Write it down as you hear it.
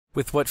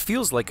With what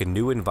feels like a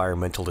new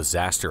environmental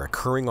disaster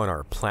occurring on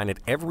our planet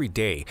every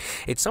day,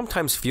 it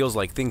sometimes feels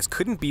like things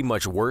couldn't be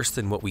much worse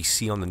than what we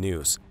see on the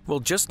news.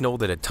 Well, just know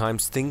that at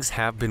times things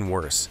have been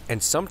worse,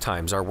 and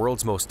sometimes our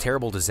world's most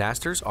terrible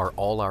disasters are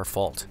all our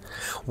fault.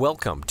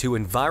 Welcome to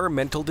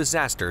Environmental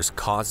Disasters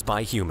Caused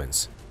by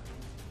Humans.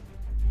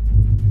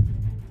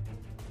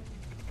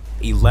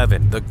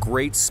 11. The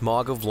Great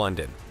Smog of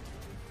London.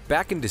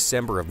 Back in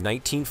December of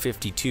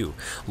 1952,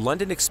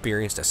 London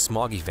experienced a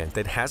smog event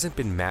that hasn't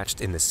been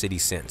matched in the city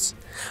since.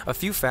 A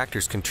few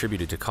factors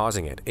contributed to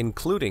causing it,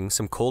 including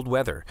some cold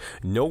weather,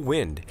 no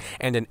wind,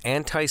 and an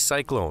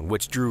anticyclone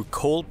which drew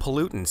cold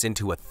pollutants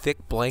into a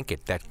thick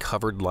blanket that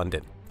covered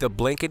London. The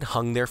blanket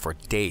hung there for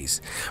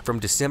days, from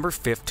December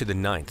 5th to the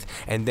 9th,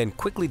 and then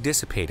quickly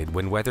dissipated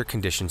when weather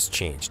conditions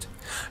changed.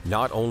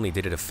 Not only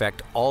did it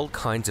affect all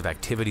kinds of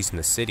activities in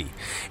the city,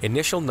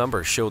 initial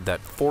numbers showed that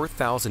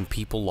 4,000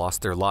 people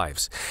lost their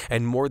lives,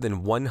 and more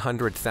than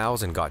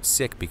 100,000 got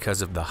sick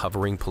because of the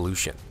hovering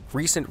pollution.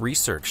 Recent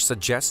research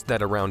suggests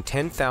that around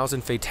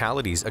 10,000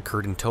 fatalities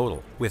occurred in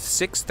total, with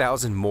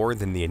 6,000 more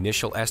than the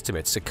initial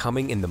estimates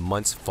succumbing in the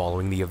months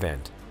following the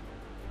event.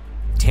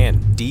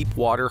 10.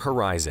 Deepwater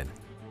Horizon.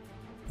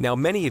 Now,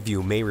 many of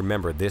you may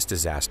remember this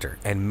disaster,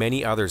 and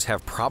many others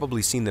have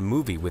probably seen the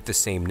movie with the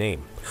same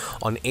name.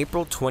 On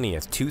April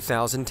 20th,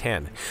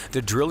 2010,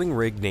 the drilling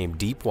rig named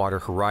Deepwater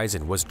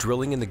Horizon was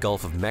drilling in the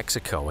Gulf of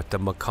Mexico at the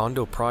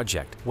Macondo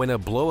project when a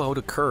blowout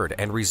occurred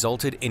and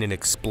resulted in an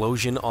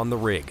explosion on the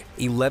rig.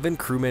 11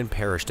 crewmen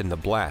perished in the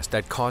blast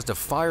that caused a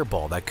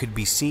fireball that could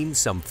be seen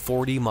some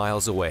 40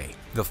 miles away.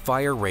 The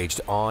fire raged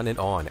on and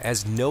on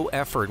as no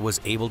effort was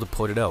able to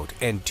put it out,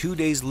 and 2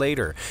 days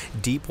later,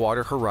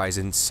 Deepwater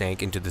Horizon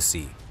sank into the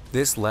sea.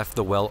 This left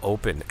the well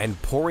open and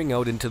pouring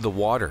out into the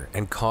water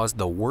and caused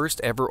the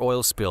worst ever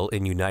oil spill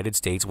in United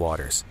States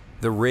waters.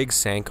 The rig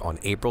sank on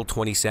April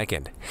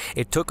 22nd.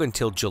 It took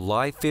until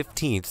July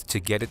 15th to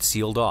get it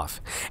sealed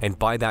off, and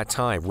by that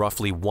time,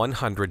 roughly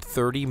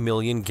 130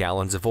 million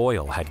gallons of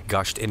oil had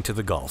gushed into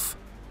the Gulf.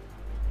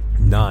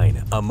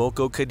 9.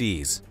 Amoco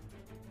Cadiz.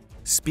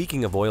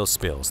 Speaking of oil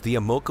spills, the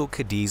Amoco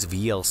Cadiz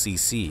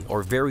VLCC,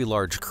 or Very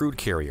Large Crude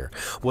Carrier,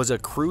 was a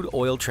crude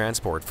oil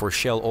transport for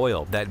Shell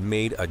Oil that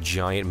made a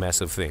giant mess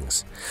of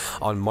things.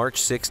 On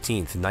March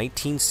 16,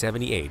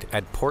 1978,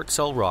 at Port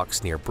Saint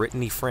Roch near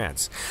Brittany,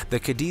 France, the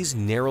Cadiz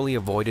narrowly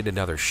avoided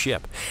another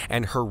ship,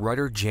 and her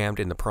rudder jammed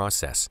in the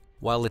process.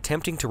 While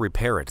attempting to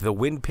repair it, the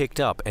wind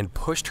picked up and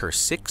pushed her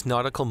 6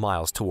 nautical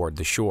miles toward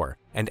the shore.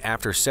 And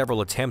after several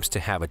attempts to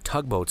have a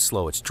tugboat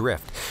slow its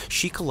drift,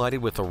 she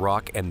collided with a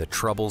rock and the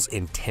troubles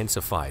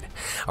intensified.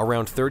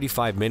 Around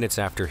 35 minutes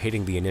after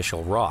hitting the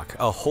initial rock,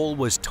 a hole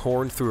was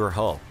torn through her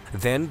hull.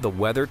 Then the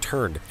weather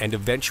turned and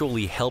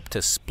eventually helped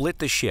to split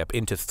the ship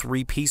into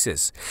 3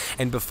 pieces.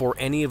 And before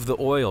any of the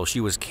oil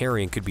she was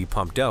carrying could be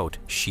pumped out,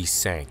 she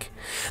sank.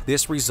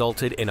 This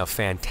resulted in a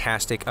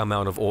fantastic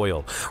amount of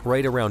oil,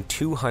 right around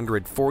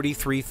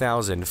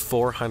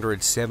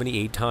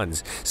 243,478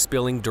 tons,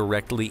 spilling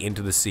directly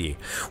into the sea,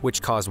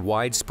 which caused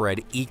widespread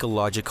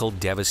ecological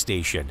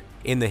devastation.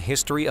 In the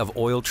history of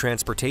oil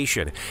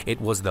transportation, it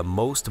was the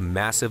most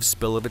massive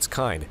spill of its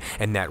kind,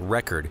 and that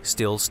record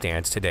still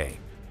stands today.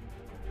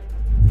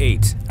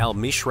 8.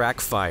 Mishrach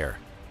Fire.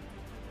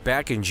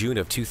 Back in June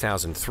of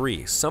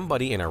 2003,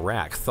 somebody in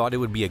Iraq thought it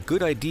would be a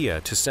good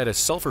idea to set a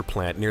sulfur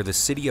plant near the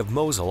city of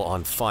Mosul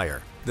on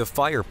fire. The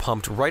fire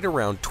pumped right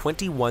around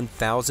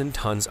 21,000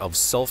 tons of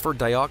sulfur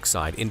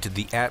dioxide into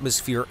the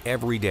atmosphere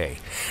every day,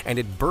 and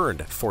it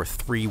burned for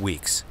 3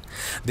 weeks.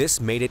 This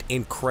made it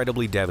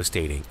incredibly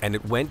devastating, and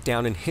it went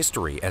down in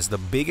history as the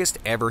biggest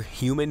ever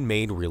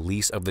human-made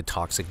release of the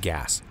toxic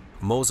gas.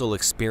 Mosul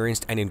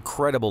experienced an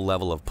incredible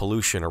level of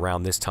pollution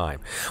around this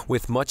time,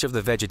 with much of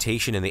the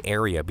vegetation in the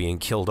area being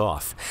killed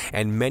off,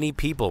 and many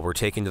people were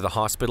taken to the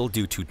hospital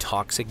due to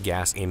toxic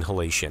gas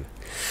inhalation.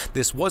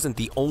 This wasn't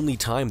the only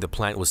time the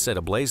plant was set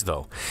ablaze,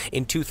 though.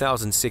 In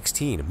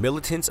 2016,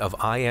 militants of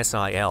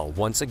ISIL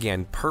once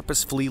again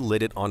purposefully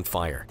lit it on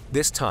fire.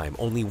 This time,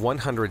 only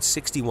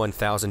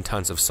 161,000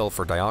 tons of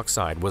sulfur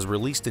dioxide was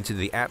released into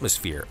the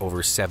atmosphere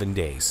over 7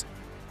 days.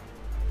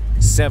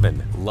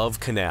 7. Love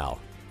Canal.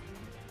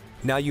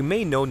 Now, you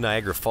may know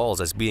Niagara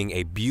Falls as being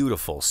a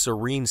beautiful,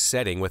 serene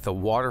setting with a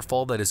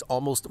waterfall that is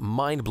almost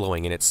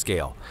mind-blowing in its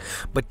scale.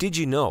 But did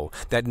you know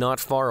that not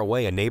far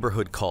away a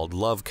neighborhood called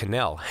Love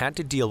Canal had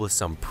to deal with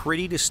some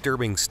pretty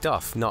disturbing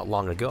stuff not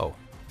long ago?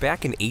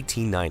 Back in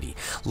 1890,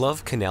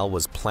 Love Canal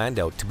was planned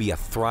out to be a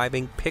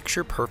thriving,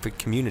 picture-perfect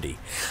community,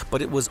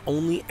 but it was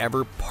only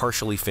ever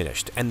partially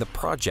finished, and the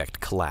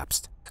project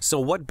collapsed. So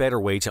what better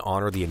way to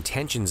honor the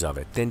intentions of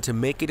it than to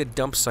make it a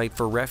dump site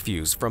for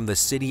refuse from the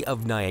city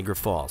of Niagara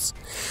Falls?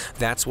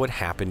 That's what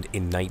happened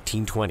in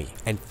 1920,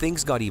 and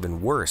things got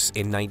even worse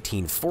in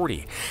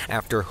 1940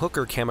 after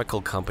Hooker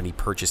Chemical Company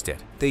purchased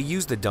it. They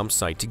used the dump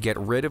site to get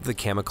rid of the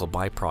chemical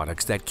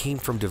byproducts that came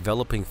from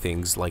developing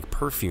things like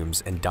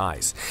perfumes and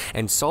dyes,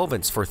 and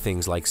solvents for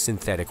things like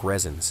synthetic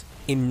resins.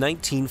 In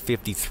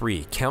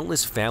 1953,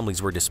 countless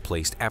families were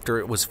displaced after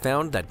it was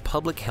found that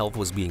public health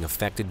was being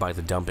affected by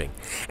the dumping,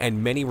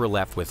 and many many were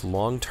left with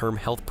long-term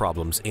health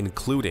problems,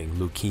 including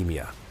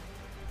leukemia.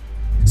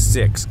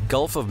 6.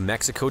 Gulf of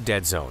Mexico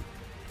Dead Zone.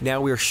 Now,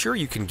 we're sure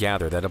you can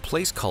gather that a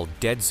place called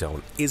Dead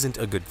Zone isn't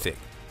a good thing.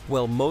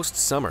 Well, most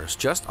summers,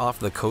 just off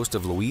the coast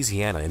of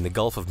Louisiana in the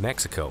Gulf of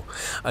Mexico,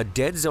 a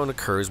dead zone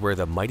occurs where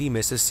the mighty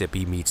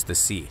Mississippi meets the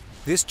sea.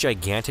 This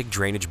gigantic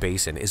drainage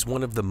basin is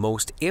one of the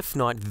most, if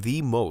not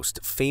the most,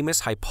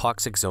 famous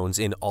hypoxic zones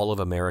in all of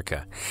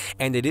America,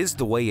 and it is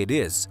the way it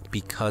is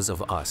because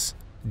of us.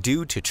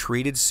 Due to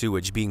treated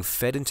sewage being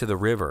fed into the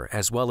river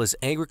as well as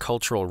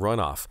agricultural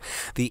runoff,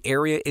 the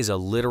area is a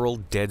literal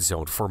dead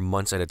zone for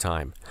months at a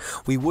time.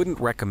 We wouldn't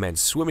recommend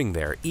swimming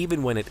there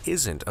even when it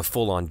isn't a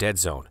full-on dead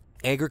zone.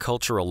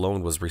 Agriculture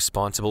alone was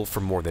responsible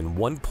for more than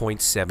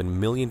 1.7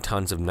 million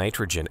tons of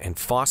nitrogen and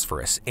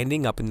phosphorus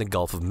ending up in the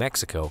Gulf of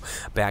Mexico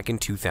back in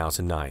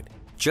 2009.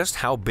 Just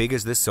how big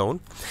is this zone?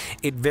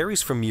 It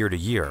varies from year to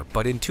year,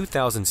 but in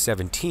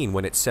 2017,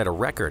 when it set a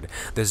record,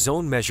 the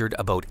zone measured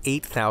about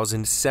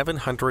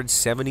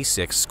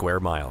 8,776 square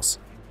miles.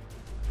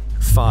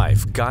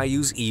 5.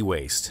 Guizhou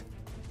EWaste.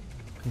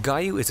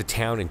 Guizhou is a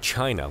town in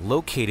China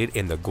located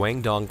in the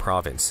Guangdong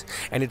province,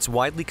 and it's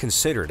widely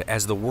considered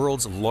as the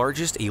world's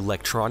largest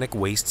electronic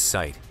waste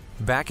site.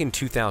 Back in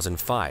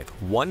 2005,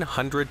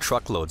 100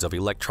 truckloads of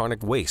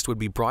electronic waste would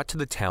be brought to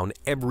the town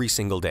every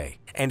single day,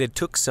 and it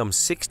took some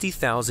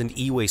 60,000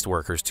 e-waste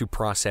workers to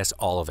process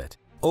all of it.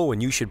 Oh,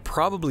 and you should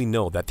probably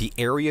know that the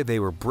area they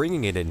were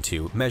bringing it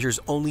into measures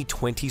only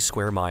 20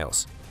 square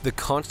miles. The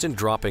constant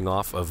dropping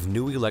off of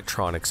new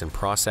electronics and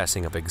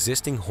processing of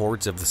existing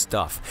hordes of the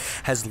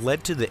stuff has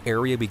led to the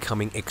area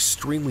becoming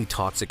extremely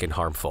toxic and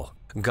harmful.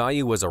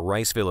 Guizhou was a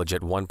rice village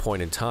at one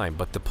point in time,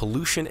 but the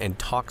pollution and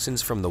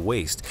toxins from the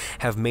waste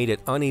have made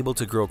it unable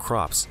to grow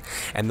crops,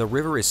 and the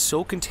river is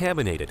so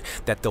contaminated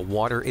that the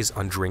water is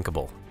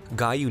undrinkable.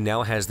 Guizhou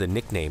now has the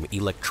nickname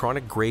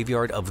Electronic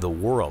Graveyard of the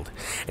World,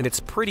 and it's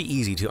pretty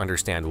easy to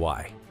understand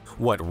why.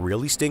 What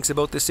really stinks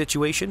about this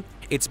situation?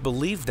 It's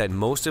believed that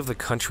most of the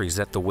countries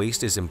that the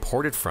waste is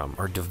imported from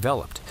are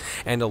developed,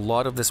 and a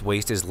lot of this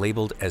waste is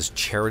labeled as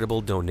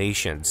charitable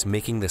donations,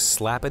 making the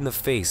slap in the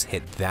face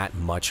hit that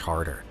much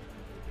harder.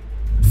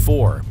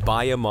 4.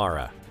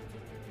 Bayamara.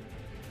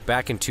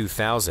 Back in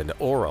 2000,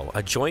 Aral,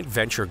 a joint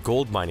venture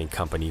gold mining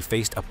company,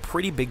 faced a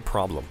pretty big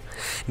problem.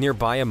 Near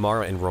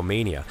Bayamara in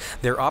Romania,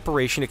 their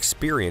operation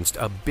experienced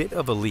a bit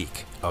of a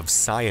leak of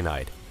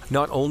cyanide.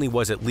 Not only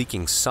was it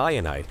leaking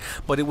cyanide,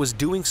 but it was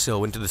doing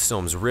so into the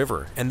Somme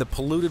River, and the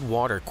polluted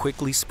water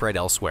quickly spread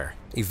elsewhere.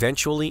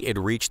 Eventually, it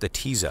reached the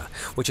Tisza,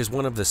 which is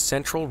one of the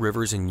central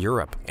rivers in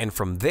Europe, and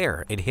from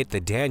there, it hit the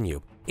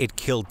Danube. It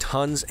killed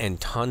tons and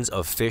tons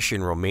of fish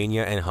in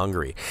Romania and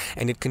Hungary,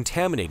 and it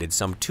contaminated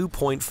some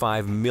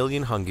 2.5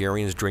 million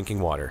Hungarians' drinking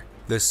water.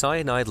 The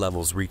cyanide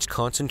levels reached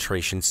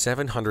concentration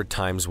 700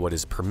 times what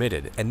is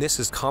permitted, and this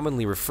is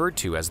commonly referred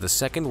to as the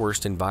second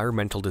worst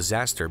environmental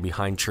disaster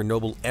behind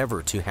Chernobyl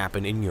ever to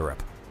happen in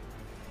Europe.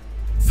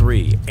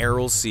 3.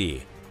 Aral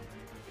Sea.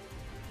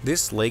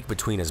 This lake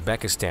between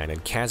Uzbekistan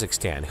and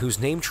Kazakhstan,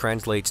 whose name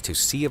translates to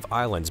Sea of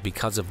Islands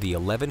because of the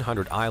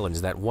 1,100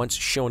 islands that once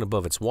shone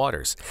above its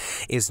waters,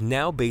 is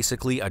now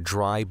basically a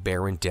dry,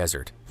 barren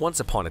desert. Once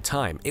upon a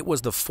time, it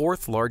was the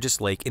fourth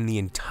largest lake in the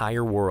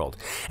entire world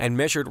and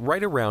measured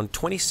right around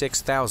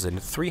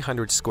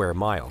 26,300 square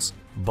miles.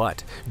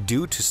 But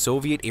due to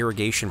Soviet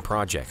irrigation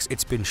projects,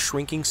 it's been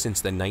shrinking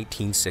since the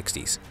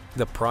 1960s.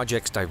 The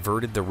projects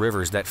diverted the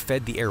rivers that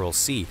fed the Aral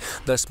Sea,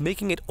 thus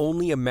making it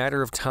only a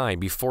matter of time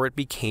before it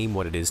became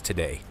what it is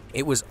today.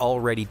 It was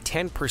already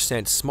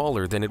 10%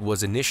 smaller than it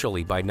was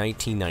initially by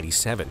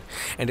 1997,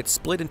 and it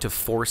split into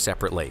 4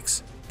 separate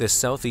lakes. The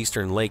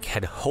southeastern lake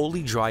had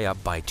wholly dried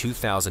up by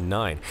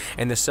 2009,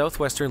 and the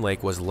southwestern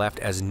lake was left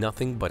as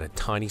nothing but a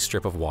tiny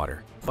strip of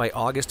water. By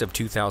August of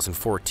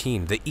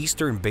 2014, the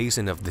eastern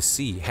basin of the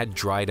sea had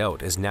dried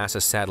out, as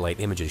NASA satellite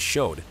images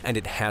showed, and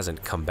it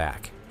hasn't come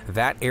back.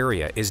 That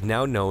area is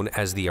now known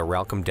as the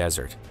Aral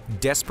Desert.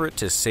 Desperate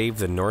to save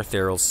the North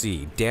Aral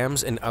Sea,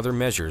 dams and other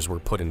measures were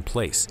put in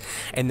place,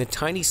 and the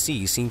tiny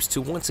sea seems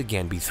to once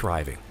again be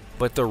thriving.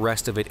 But the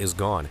rest of it is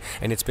gone,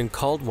 and it's been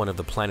called one of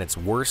the planet's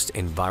worst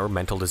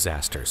environmental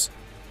disasters.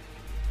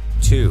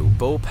 2.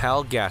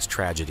 Bhopal Gas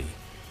Tragedy.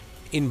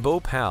 In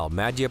Bhopal,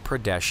 Madhya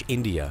Pradesh,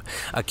 India,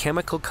 a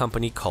chemical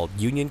company called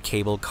Union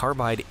Cable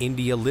Carbide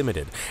India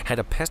Limited had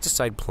a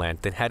pesticide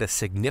plant that had a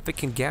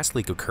significant gas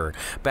leak occur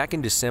back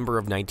in December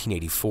of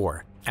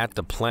 1984. At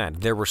the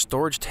plant, there were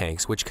storage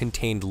tanks which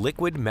contained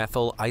liquid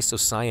methyl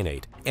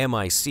isocyanate,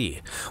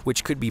 MIC,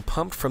 which could be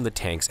pumped from the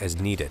tanks as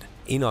needed.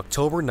 In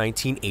October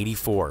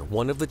 1984,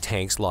 one of the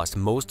tanks lost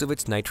most of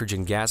its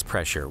nitrogen gas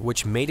pressure,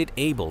 which made it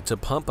able to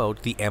pump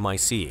out the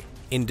MIC.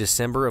 In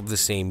December of the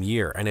same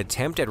year, an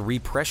attempt at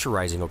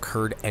repressurizing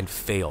occurred and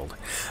failed.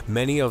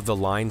 Many of the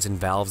lines and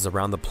valves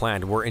around the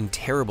plant were in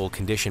terrible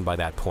condition by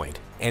that point,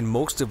 and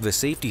most of the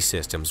safety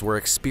systems were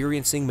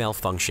experiencing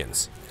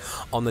malfunctions.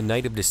 On the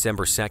night of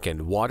December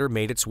 2nd, water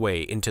made its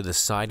way into the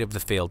side of the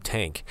failed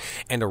tank,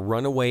 and a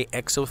runaway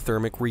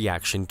exothermic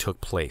reaction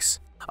took place.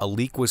 A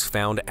leak was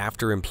found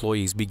after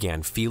employees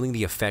began feeling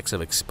the effects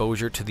of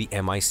exposure to the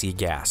MIC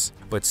gas,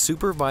 but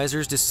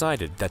supervisors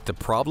decided that the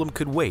problem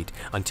could wait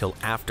until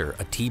after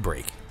a tea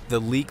break. The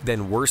leak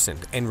then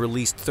worsened and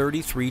released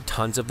 33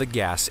 tons of the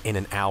gas in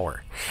an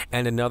hour,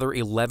 and another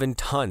 11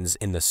 tons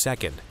in the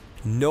second.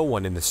 No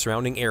one in the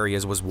surrounding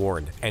areas was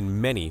warned,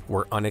 and many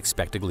were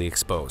unexpectedly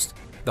exposed.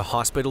 The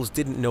hospitals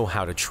didn't know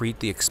how to treat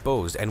the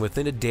exposed, and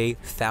within a day,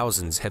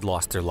 thousands had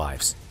lost their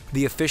lives.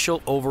 The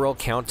official overall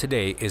count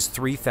today is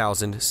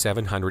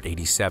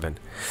 3,787,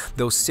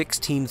 though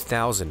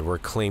 16,000 were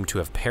claimed to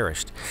have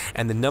perished,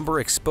 and the number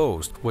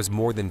exposed was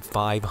more than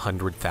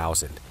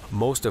 500,000,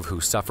 most of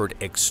who suffered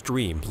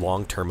extreme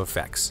long-term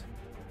effects.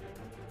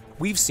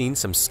 We've seen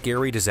some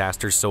scary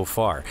disasters so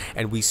far,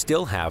 and we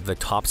still have the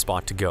top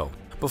spot to go.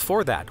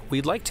 Before that,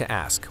 we'd like to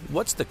ask,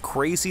 what's the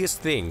craziest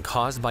thing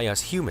caused by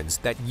us humans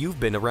that you've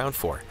been around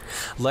for?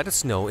 Let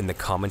us know in the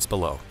comments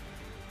below.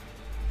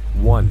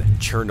 1.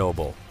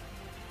 Chernobyl.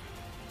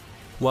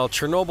 While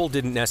Chernobyl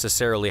didn't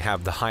necessarily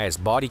have the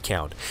highest body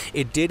count,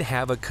 it did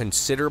have a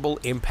considerable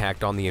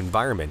impact on the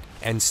environment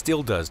and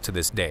still does to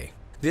this day.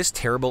 This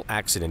terrible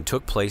accident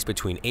took place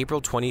between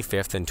April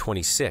 25th and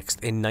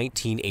 26th in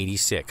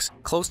 1986,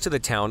 close to the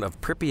town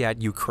of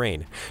Pripyat,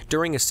 Ukraine,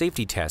 during a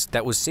safety test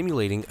that was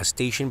simulating a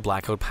station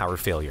blackout power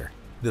failure.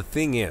 The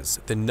thing is,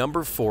 the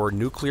number 4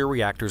 nuclear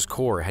reactor's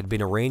core had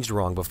been arranged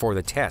wrong before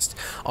the test,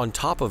 on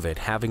top of it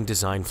having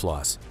design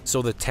flaws.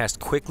 So the test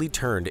quickly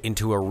turned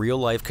into a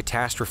real-life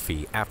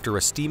catastrophe after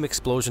a steam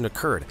explosion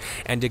occurred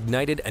and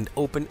ignited an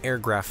open-air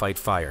graphite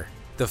fire.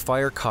 The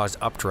fire caused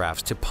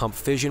updrafts to pump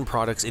fission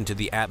products into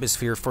the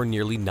atmosphere for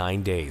nearly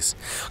 9 days,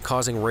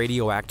 causing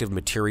radioactive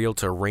material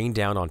to rain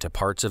down onto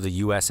parts of the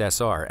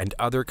USSR and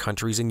other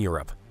countries in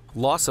Europe.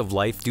 Loss of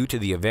life due to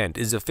the event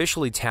is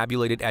officially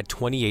tabulated at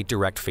 28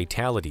 direct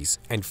fatalities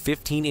and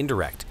 15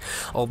 indirect,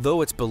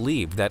 although it's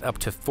believed that up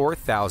to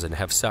 4,000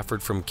 have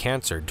suffered from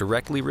cancer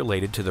directly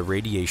related to the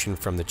radiation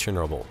from the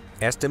Chernobyl.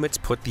 Estimates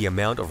put the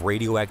amount of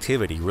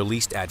radioactivity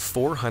released at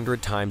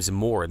 400 times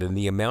more than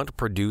the amount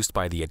produced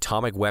by the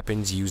atomic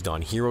weapons used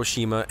on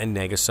Hiroshima and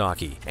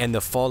Nagasaki, and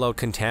the fallout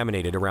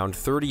contaminated around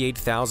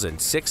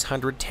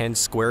 38,610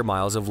 square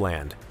miles of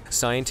land.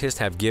 Scientists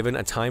have given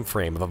a time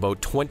frame of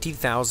about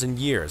 20,000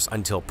 years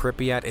until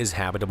Pripyat is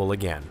habitable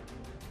again.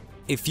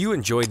 If you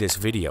enjoyed this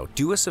video,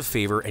 do us a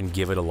favor and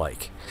give it a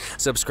like.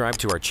 Subscribe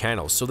to our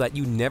channel so that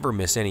you never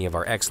miss any of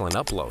our excellent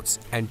uploads,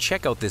 and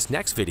check out this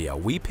next video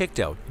we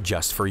picked out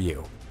just for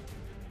you.